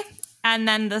willy-nilly. And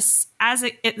then this, as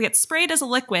it gets sprayed as a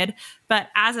liquid, but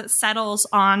as it settles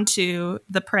onto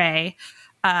the prey,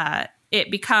 it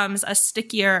becomes a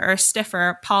stickier or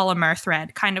stiffer polymer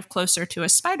thread, kind of closer to a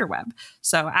spider web.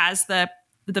 So as the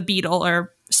beetle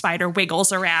or spider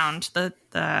wiggles around,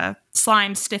 the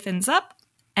slime stiffens up,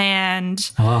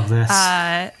 and I love this.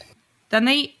 then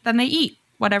they eat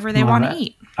whatever they want to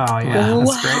eat. Oh, yeah.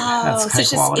 That's great. Wow. That's high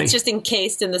So quality. it's just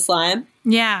encased in the slime.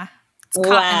 Yeah, it's caught in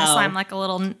the Wow. slime like a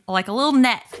little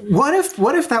net. What if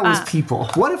that was people?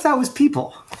 What if that was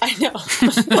people? I know.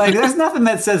 Like, there's nothing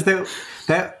that says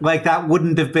that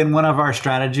wouldn't have been one of our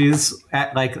strategies,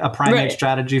 at like a primate Right.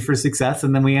 strategy for success,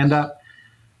 and then we end up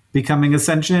becoming a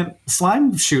sentient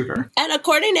slime shooter. And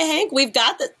according to Hank, we've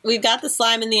got the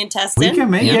slime in the intestine. We can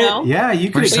make you it. know? Yeah, you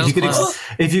could. We're so If you could close.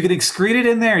 if you could excrete it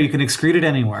in there, you can excrete it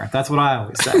anywhere. That's what I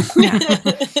always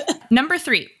say. Number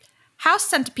 3. House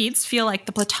centipedes feel like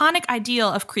the platonic ideal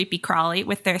of creepy crawly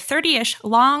with their 30-ish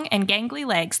long and gangly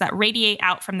legs that radiate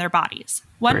out from their bodies.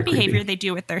 One Very behavior creepy. they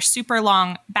do with their super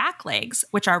long back legs,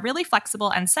 which are really flexible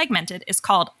and segmented, is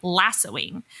called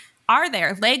lassoing. Are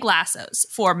there leg lassos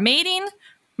for mating,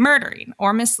 murdering,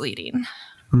 or misleading?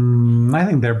 I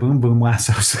think they're boom boom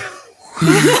lassos.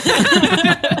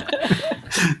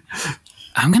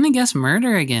 I'm gonna guess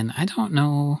murder again. I don't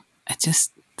know.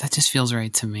 That just feels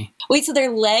right to me. Wait, so their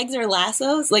legs are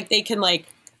lassos? Like they can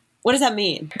what does that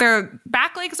mean? Their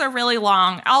back legs are really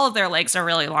long. All of their legs are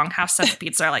really long. House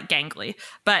centipedes are like gangly,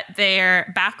 but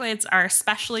their back legs are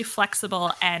especially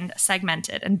flexible and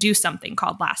segmented and do something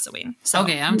called lassoing. So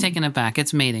Okay, I'm taking it back.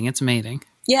 It's mating. It's mating.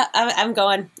 Yeah, I'm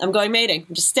going mating.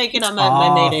 I'm just staking on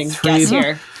my mating three guess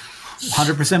here.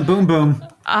 100% boom boom.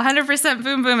 100%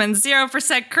 boom boom and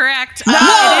 0% correct. It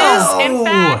is, in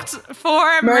fact,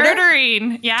 for Murder?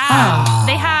 murdering. Yeah.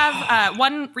 They have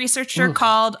one researcher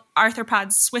called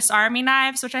Arthropods Swiss Army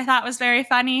knives, which I thought was very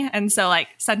funny. And so, like,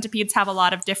 centipedes have a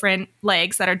lot of different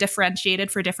legs that are differentiated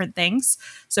for different things.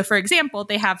 So, for example,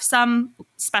 they have some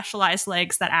specialized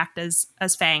legs that act as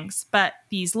fangs. But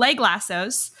these leg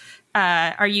lassos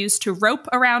are used to rope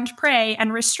around prey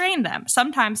and restrain them,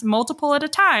 sometimes multiple at a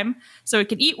time, so it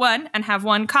can eat one and have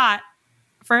one caught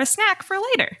for a snack for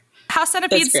later. House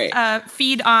centipedes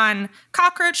feed on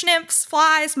cockroach nymphs,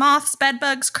 flies, moths,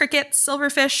 bedbugs, crickets,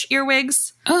 silverfish,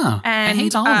 earwigs, Oh, and I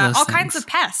hate all of those kinds things. of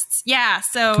pests. Yeah,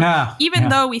 so Yeah, even yeah.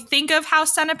 though we think of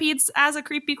house centipedes as a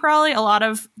creepy crawly, a lot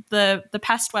of the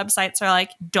pest websites are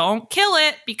like, don't kill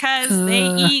it because they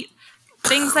eat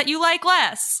things that you like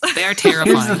less. They are Here's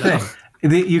terrifying. the though.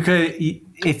 thing: you could,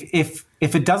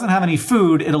 if it doesn't have any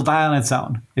food, it'll die on its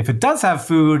own. If it does have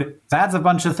food, that's a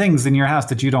bunch of things in your house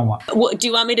that you don't want. Do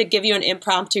you want me to give you an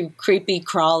impromptu, creepy,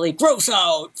 crawly, gross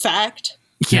out fact?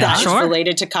 Yeah, That's sure.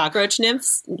 related to cockroach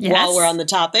nymphs Yes. while we're on the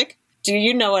topic. Do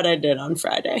you know what I did on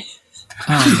Friday?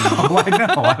 Oh, I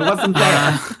know. I wasn't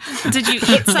there. Did you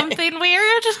eat something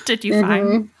weird? Did you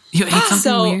find? You ate something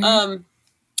So, weird?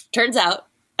 turns out,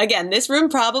 again, this room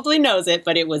probably knows it,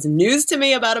 but it was news to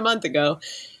me about a month ago.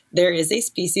 There is a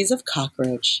species of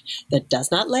cockroach that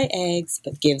does not lay eggs,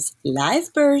 but gives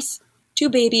live birth to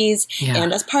babies, Yeah.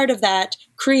 and as part of that,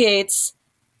 creates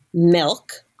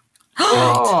milk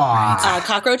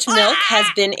Cockroach milk has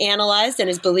been analyzed and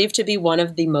is believed to be one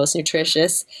of the most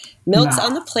nutritious milks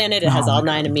on the planet. It has all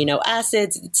 9 amino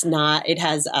acids. It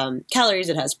has calories,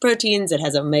 it has proteins, it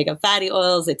has omega fatty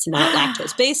oils. It's not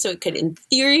lactose based, so it could, in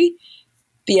theory,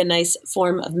 be a nice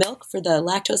form of milk for the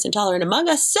lactose intolerant among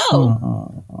us.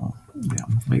 So,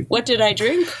 what did I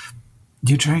drink?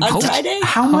 You drank on Friday?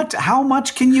 How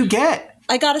much can you get?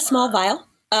 I got a small vial.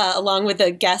 Along with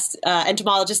a guest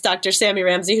entomologist, Dr. Sammy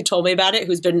Ramsey, who told me about it,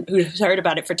 who's heard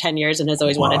about it for 10 years and has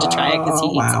always wanted to try it because he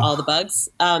eats all the bugs.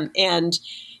 And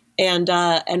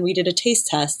we did a taste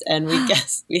test, and we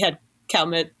guessed we had cow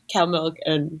milk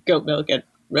and goat milk and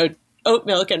oat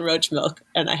milk and roach milk,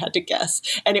 and I had to guess,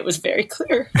 and it was very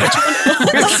clear which one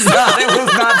it was. It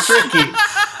was not tricky.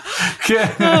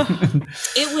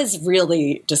 It was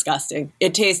really disgusting.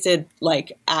 It tasted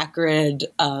like acrid.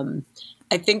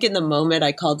 I think in the moment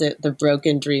I called it the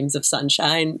broken dreams of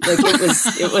sunshine. Like it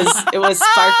was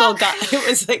sparkle. It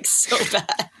was like so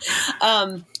bad.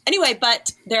 Anyway,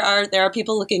 but there are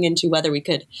people looking into whether we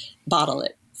could bottle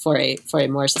it for a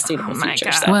more sustainable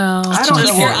future. So well, I don't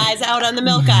keep know. your eyes out on the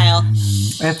milk aisle.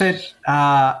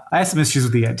 I have some issues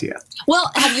with the idea.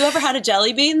 Well, have you ever had a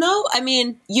jelly bean though? I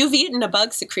mean, you've eaten a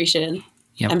bug secretion.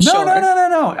 Yep. I'm sure.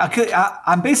 No.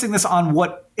 I'm basing this on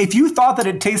what. If you thought that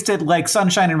it tasted like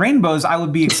sunshine and rainbows, I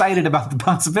would be excited about the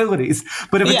possibilities.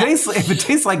 But if it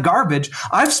tastes like garbage,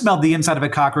 I've smelled the inside of a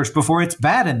cockroach before. It's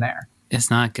bad in there. It's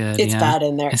not good. It's bad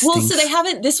in there. It Well, stinks. so they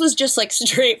haven't, this was just like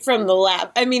straight from the lab.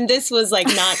 I mean, this was like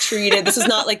not treated. This was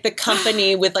not like the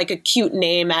company with like a cute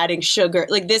name adding sugar.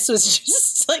 Like this was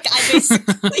just like, I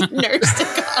basically nursed a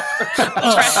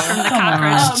cockroach. Fresh from the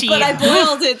cockroach team. But I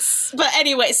boiled it. But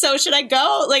anyway, so should I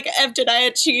go? Like, did I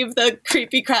achieve the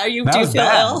creepy crowd? You That do was feel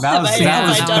bad. ill? That Have was-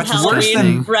 I done that's worse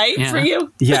Halloween than- right yeah. for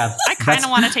you? Yeah. I kind of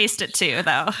want to taste it too,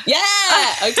 though. Yeah.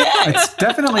 Okay. It's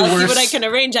definitely I'll see worse. what I can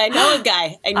arrange. I know a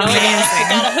guy. I know a guy. I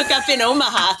got to hook up in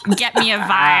Omaha. Get me a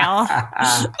vial.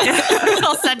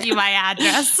 I'll send you my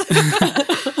address.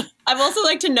 I'd also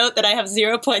like to note that I have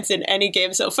 0 points in any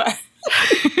game so far.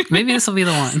 Maybe this will be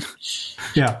the one.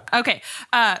 Yeah. Okay,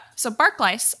 so bark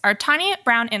lice are tiny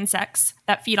brown insects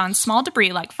that feed on small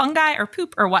debris like fungi or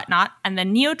poop or whatnot, and the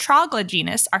Neotrogla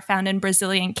genus are found in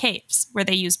Brazilian caves, where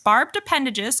they use barbed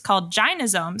appendages called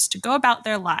gynosomes to go about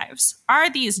their lives.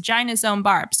 Are these gynosome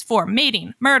barbs for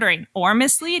mating, murdering, or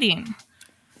misleading?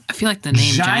 I feel like the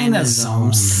name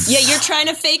gynosomes. Yeah, you're trying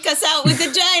to fake us out with the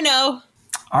gyno.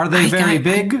 Are they very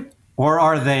big, or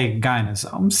are they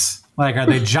gynosomes? Like, are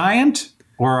they giant,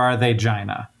 or are they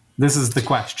gyna? This is the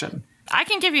question. I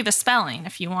can give you the spelling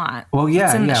if you want. Well, yeah,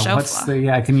 It's in the yeah. show What's flow.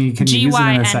 the Can you use it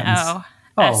in a sentence? Gyno.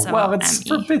 Oh, well,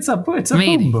 it's a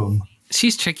Mating. boom boom.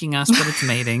 She's tricking us, but it's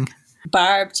mating.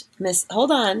 Barbed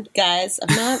Hold on, guys.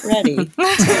 I'm not ready.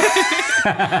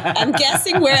 I'm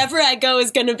guessing wherever I go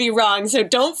is going to be wrong, so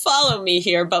don't follow me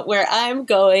here. But where I'm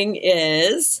going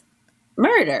is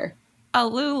murder. A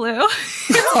Lulu. It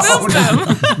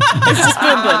was just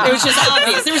boom boom. It was just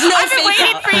obvious. There was no I've been fake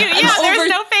waiting out. for you. Yeah, there's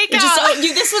no fake You're just- out.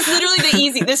 this was literally the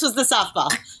easy. This was the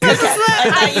softball. Okay.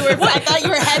 I thought you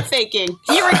were head faking.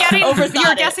 You were Overthought you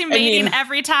were it. guessing I mating mean-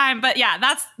 every time, but yeah,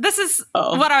 this is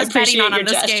Oh, what I was betting appreciate on your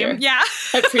this gesture. game. Yeah.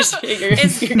 I appreciate your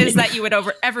is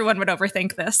that everyone would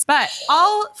overthink this. But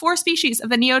all 4 species of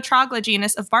the Neotrogla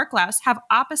genus of bark louse have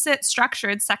opposite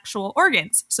structured sexual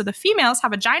organs. So the females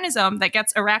have a gynosome that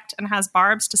gets erect and has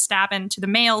barbs to stab into the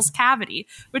male's cavity,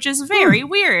 which is very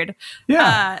weird.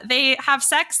 Yeah. They have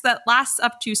sex that lasts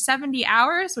up to 70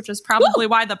 hours, which is probably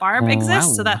why the barb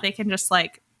exists, so Wow. that they can just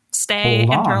like stay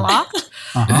Hold on. interlocked.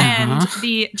 And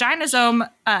the gynosome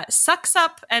sucks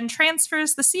up and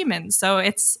transfers the semen. So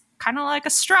it's kind of like a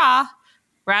straw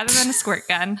rather than a squirt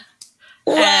gun.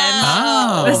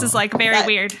 Wow. And this is like very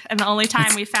weird. And the only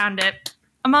time we found it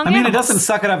among I mean, it animals. doesn't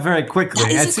suck it up very quickly.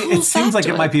 That is a cool It seems like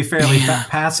it factoid. might be fairly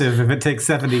passive if it takes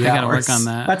 70 gotta hours. work on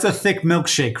that. That's a thick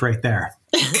milkshake right there.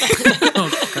 Oh,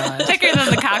 God. thicker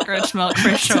than the cockroach milk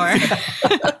for sure.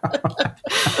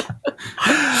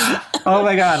 Oh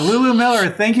my God. Lulu Miller,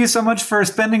 thank you so much for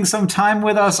spending some time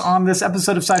with us on this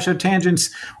episode of SciShow Tangents.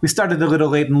 We started a little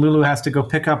late and Lulu has to go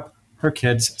pick up her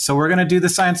kids. So we're going to do the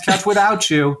Science Couch without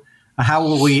you. How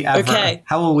will we ever? Okay.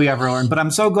 How will we ever learn? But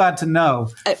I'm so glad to know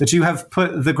that you have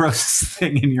put the grossest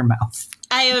thing in your mouth.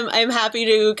 I'm happy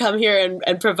to come here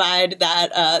and provide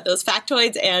that those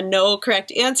factoids and no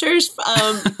correct answers.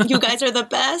 You guys are the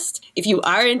best. If you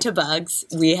are into bugs,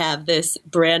 we have this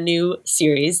brand new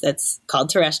series that's called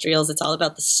Terrestrials. It's all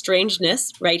about the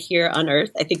strangeness right here on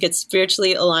Earth. I think it's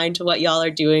spiritually aligned to what y'all are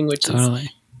doing, which is Totally.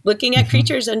 looking at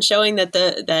creatures and showing that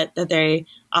that they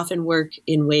often work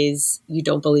in ways you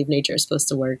don't believe nature is supposed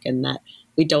to work, and that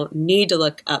we don't need to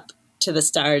look up to the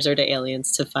stars or to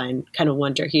aliens to find kind of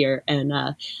wonder here. And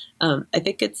I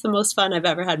think it's the most fun I've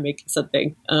ever had making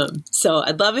something. So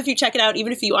I'd love if you check it out,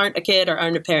 even if you aren't a kid or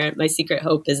aren't a parent. My secret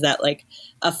hope is that like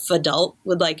a fadult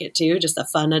would like it too, just a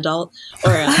fun adult,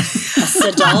 or a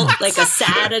sadult, like a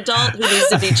sad adult who needs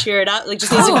to be cheered up, like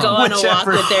just needs to go on a walk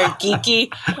with their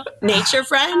geeky nature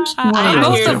friend.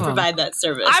 I'm here to provide that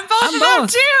service. I'm both of them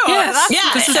too. Yes.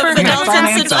 Yeah, So fadults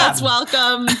and sadults,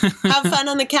 welcome. Have fun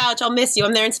on the couch. I'll miss you.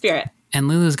 I'm there in spirit. And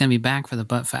Lulu's going to be back for the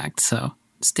butt fact, so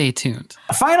stay tuned.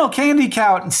 Final candy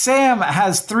count. Sam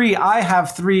has 3. I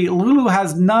have 3. Lulu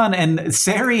has none. And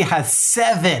Sari has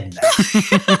 7.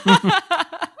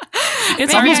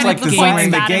 It's almost like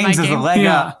designing the games as a leg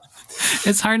up.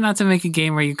 It's hard not to make a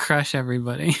game where you crush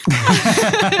everybody.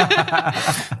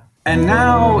 And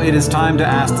now it is time to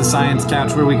ask the Science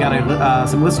Couch, where we got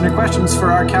some listener questions for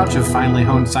our couch of finely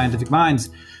honed scientific minds.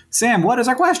 Sam, what is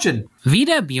our question?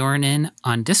 Vida Bjornen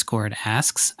on Discord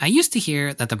asks, I used to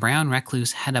hear that the brown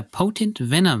recluse had a potent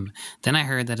venom. Then I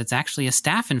heard that it's actually a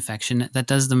staph infection that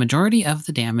does the majority of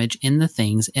the damage in the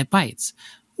things it bites.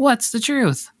 What's the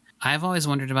truth? I've always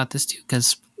wondered about this too,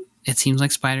 because it seems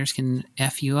like spiders can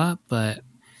F you up, but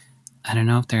I don't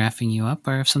know if they're Fing you up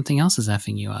or if something else is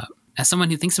Fing you up. As someone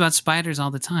who thinks about spiders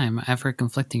all the time, I've heard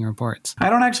conflicting reports. I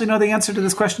don't actually know the answer to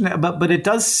this question, but it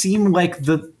does seem like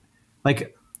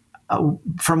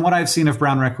from what I've seen of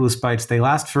brown recluse bites, they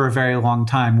last for a very long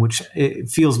time, which it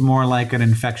feels more like an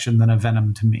infection than a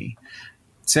venom to me.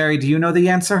 Sari, do you know the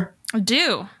answer? I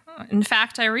do. In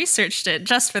fact, I researched it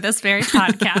just for this very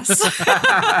podcast.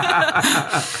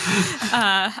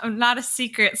 I'm not a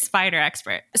secret spider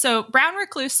expert. So brown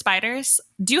recluse spiders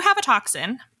do have a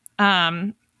toxin,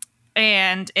 and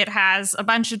it has a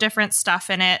bunch of different stuff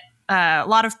in it. A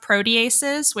lot of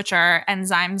proteases, which are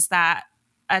enzymes that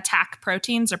attack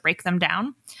proteins or break them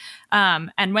down.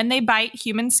 And when they bite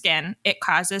human skin, it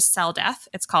causes cell death.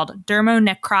 It's called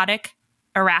dermonecrotic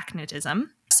arachnidism.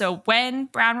 So when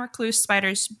brown recluse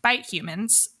spiders bite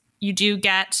humans, you do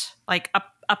get like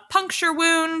a puncture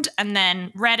wound and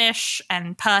then reddish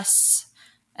and pus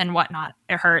and whatnot.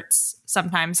 It hurts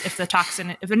sometimes if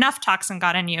enough toxin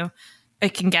got in you.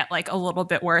 It can get like a little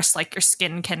bit worse, like your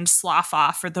skin can slough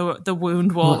off or the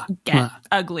wound will get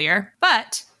uglier.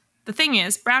 But the thing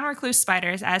is, brown recluse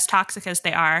spiders, as toxic as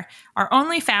they are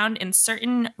only found in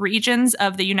certain regions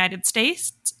of the United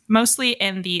States, mostly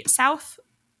in the South,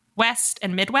 West,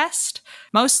 and Midwest,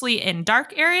 mostly in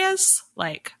dark areas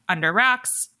like under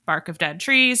rocks, bark of dead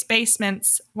trees,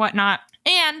 basements, whatnot.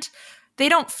 And they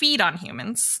don't feed on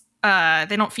humans.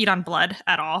 They don't feed on blood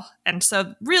at all. And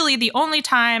so really the only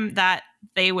time that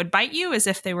they would bite you is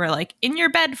if they were like in your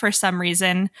bed for some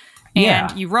reason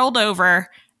and you rolled over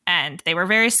and they were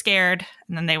very scared.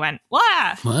 And then they went,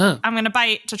 I'm going to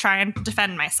bite to try and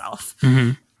defend myself.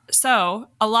 Mm-hmm. So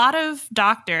a lot of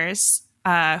doctors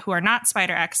who are not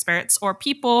spider experts or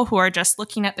people who are just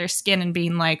looking at their skin and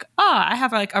being like, I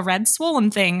have like a red swollen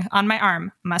thing on my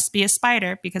arm. Must be a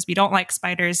spider, because we don't like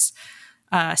spiders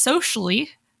socially.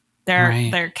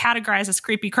 They're categorized as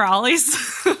creepy crawlies,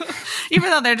 even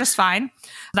though they're just fine.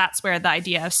 That's where the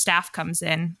idea of staph comes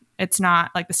in. It's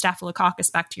not like the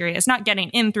Staphylococcus bacteria. It's not getting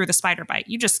in through the spider bite.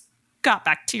 You just got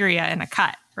bacteria in a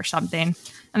cut or something,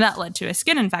 and that led to a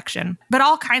skin infection. But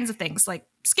all kinds of things like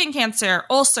skin cancer,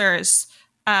 ulcers,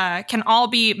 can all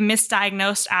be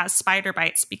misdiagnosed as spider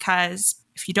bites, because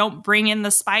if you don't bring in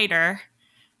the spider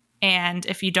and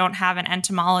if you don't have an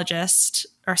entomologist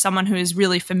or someone who is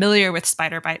really familiar with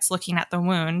spider bites looking at the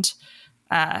wound,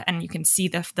 and you can see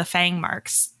the fang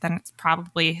marks, then it's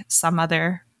probably some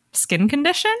other skin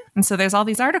condition. And so there's all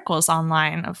these articles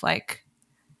online of like,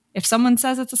 if someone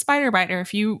says it's a spider bite, or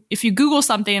if you Google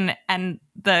something and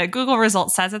the Google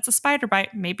result says it's a spider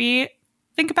bite, maybe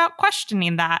think about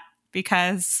questioning that,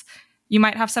 because you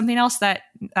might have something else that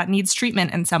needs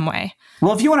treatment in some way.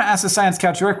 Well, if you want to ask the Science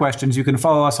Couch your questions, you can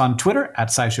follow us on Twitter at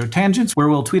SciShow Tangents, where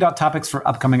we'll tweet out topics for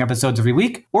upcoming episodes every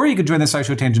week. Or you can join the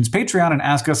SciShow Tangents Patreon and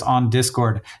ask us on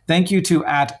Discord. Thank you to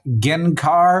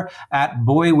 @Genkar,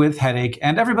 @BoyWithHeadache,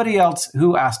 and everybody else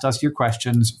who asked us your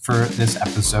questions for this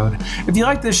episode. If you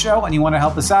like this show and you want to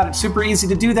help us out, it's super easy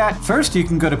to do that. First, you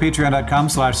can go to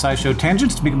patreon.com/SciShow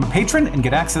Tangents to become a patron and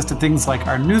get access to things like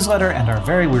our newsletter and our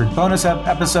very weird bonus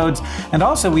episodes. And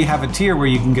also, we have a tier where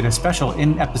you can get a special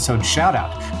in-episode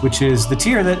shout-out, which is the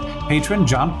tier that patron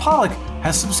John Pollock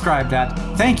has subscribed at.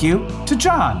 Thank you to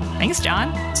John. Thanks,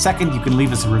 John. Second, you can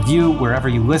leave us a review wherever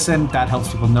you listen. That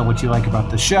helps people know what you like about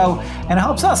the show, and it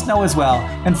helps us know as well.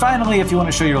 And finally, if you want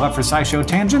to show your love for SciShow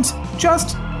Tangents,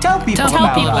 just tell people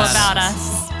about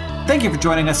us. Thank you for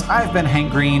joining us. I've been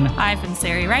Hank Green. I've been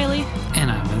Sari Riley. And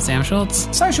I've been Sam Schultz.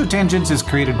 SciShow Tangents is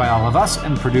created by all of us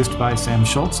and produced by Sam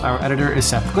Schultz. Our editor is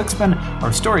Seth Glicksman.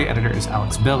 Our story editor is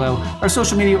Alex Billow. Our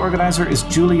social media organizer is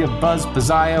Julia Buzz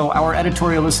Pizzaio. Our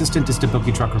editorial assistant is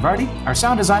Deboki Chakravarti. Our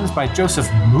sound design is by Joseph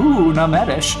Moona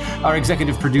Medish. Our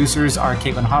executive producers are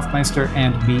Caitlin Hoffmeister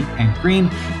and me, Hank Green.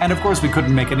 And of course, we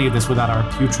couldn't make any of this without our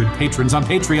putrid patrons on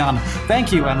Patreon.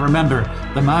 Thank you, and remember,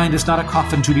 the mind is not a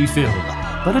coffin to be filled,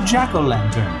 but a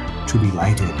jack-o'-lantern to be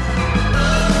lighted.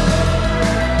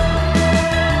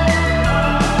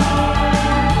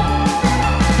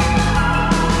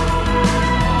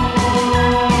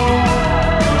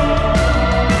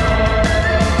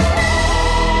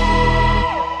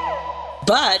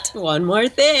 But one more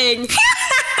thing.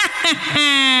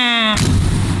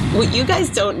 What you guys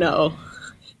don't know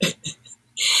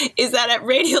is that at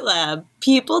Radiolab,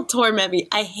 people torment me.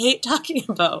 I hate talking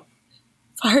about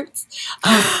farts.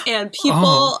 And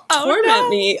people torment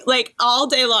me like all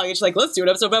day long. It's like, let's do an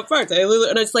episode about farts.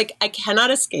 And it's like, I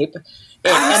cannot escape it.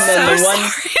 And then the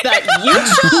ones that you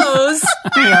chose.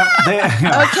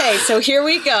 Okay, so here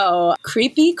we go.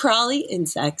 Creepy, crawly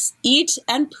insects eat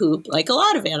and poop like a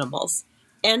lot of animals.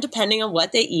 And depending on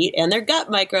what they eat and their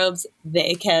gut microbes,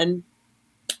 they can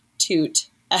toot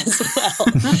as well.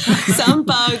 Some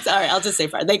bugs, all right, I'll just say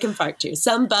fart. They can fart too.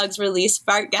 Some bugs release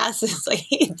fart gases, I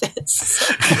hate this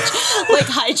so much, like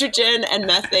hydrogen and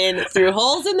methane through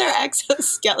holes in their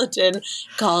exoskeleton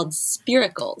called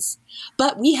spiracles.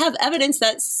 But we have evidence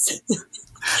that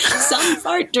some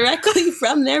fart directly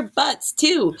from their butts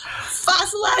too.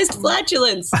 Fossilized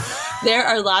flatulence. There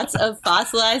are lots of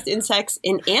fossilized insects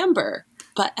in amber,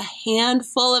 but a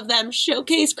handful of them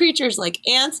showcase creatures like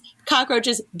ants,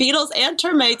 cockroaches, beetles, and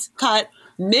termites caught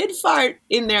mid-fart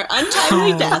in their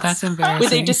untimely deaths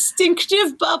with a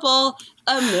distinctive bubble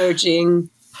emerging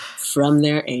from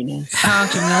their anus. How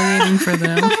humiliating for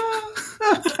them.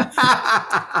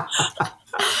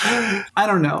 I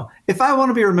don't know. If I want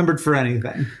to be remembered for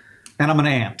anything, and I'm an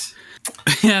ant.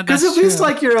 Yeah, because it feels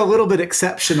like you're a little bit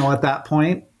exceptional at that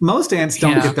point. Most ants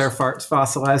don't get their farts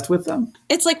fossilized with them.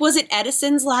 It's like, was it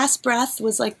Edison's last breath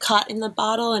was like caught in the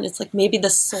bottle, and it's like maybe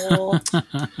the soul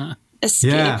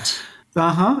escaped.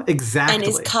 Yeah. Exactly. And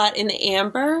is caught in the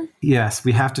amber. Yes,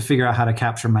 we have to figure out how to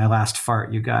capture my last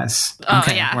fart, you guys.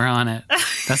 Okay, we're on it.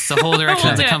 That's the whole direction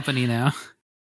of the company now.